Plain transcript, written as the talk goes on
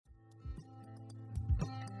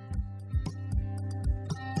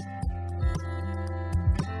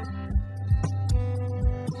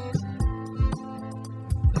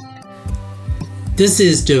This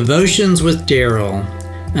is Devotions with Daryl,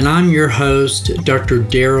 and I'm your host, Dr.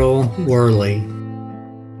 Daryl Worley.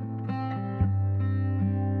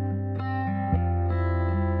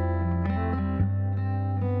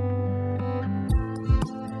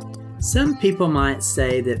 Some people might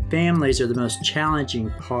say that families are the most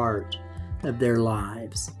challenging part of their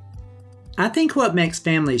lives. I think what makes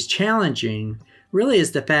families challenging really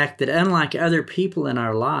is the fact that unlike other people in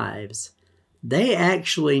our lives, they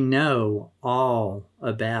actually know all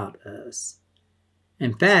about us.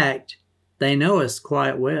 In fact, they know us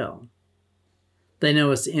quite well. They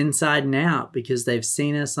know us inside and out because they've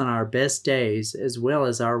seen us on our best days as well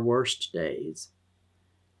as our worst days.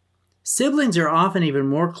 Siblings are often even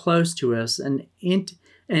more close to us and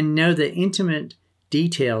know the intimate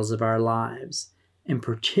details of our lives, and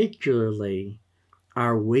particularly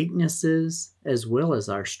our weaknesses as well as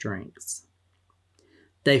our strengths.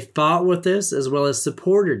 They fought with us as well as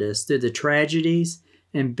supported us through the tragedies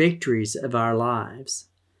and victories of our lives.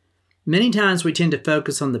 Many times we tend to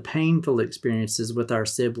focus on the painful experiences with our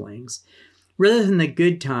siblings rather than the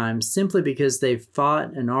good times simply because they've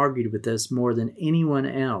fought and argued with us more than anyone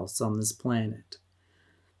else on this planet.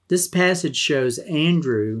 This passage shows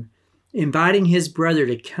Andrew inviting his brother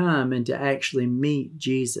to come and to actually meet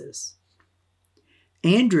Jesus.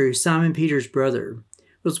 Andrew, Simon Peter's brother,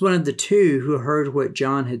 was one of the two who heard what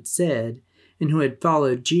John had said and who had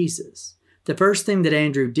followed Jesus. The first thing that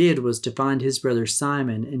Andrew did was to find his brother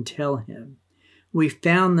Simon and tell him, "We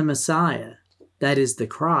found the Messiah, that is the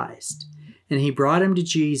Christ." And he brought him to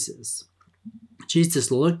Jesus.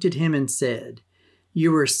 Jesus looked at him and said,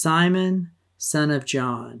 "You are Simon, son of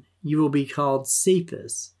John. You will be called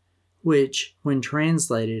Cephas," which, when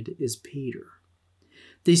translated, is Peter.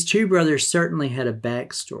 These two brothers certainly had a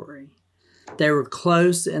backstory. They were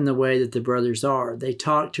close in the way that the brothers are. They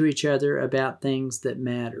talked to each other about things that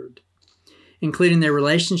mattered, including their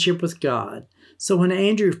relationship with God. So when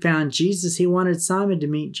Andrew found Jesus, he wanted Simon to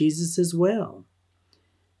meet Jesus as well.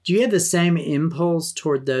 Do you have the same impulse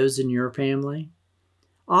toward those in your family?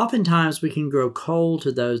 Oftentimes we can grow cold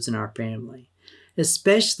to those in our family,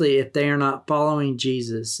 especially if they are not following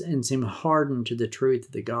Jesus and seem hardened to the truth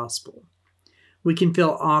of the gospel. We can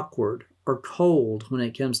feel awkward or cold when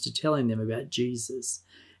it comes to telling them about Jesus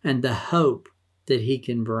and the hope that he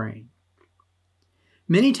can bring.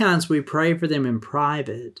 Many times we pray for them in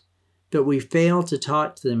private, but we fail to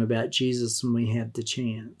talk to them about Jesus when we have the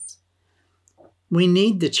chance. We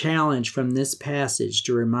need the challenge from this passage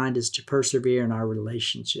to remind us to persevere in our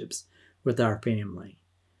relationships with our family.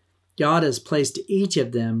 God has placed each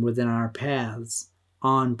of them within our paths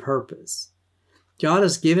on purpose. God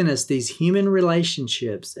has given us these human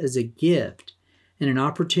relationships as a gift and an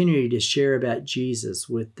opportunity to share about Jesus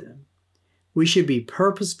with them. We should be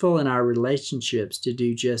purposeful in our relationships to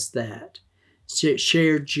do just that, to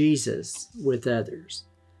share Jesus with others.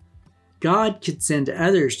 God could send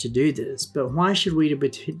others to do this, but why should we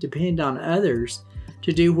depend on others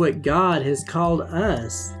to do what God has called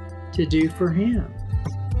us to do for him?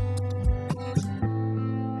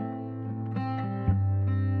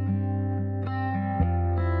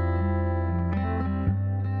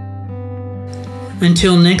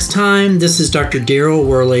 Until next time, this is Dr. Daryl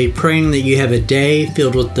Worley praying that you have a day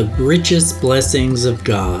filled with the richest blessings of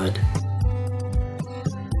God.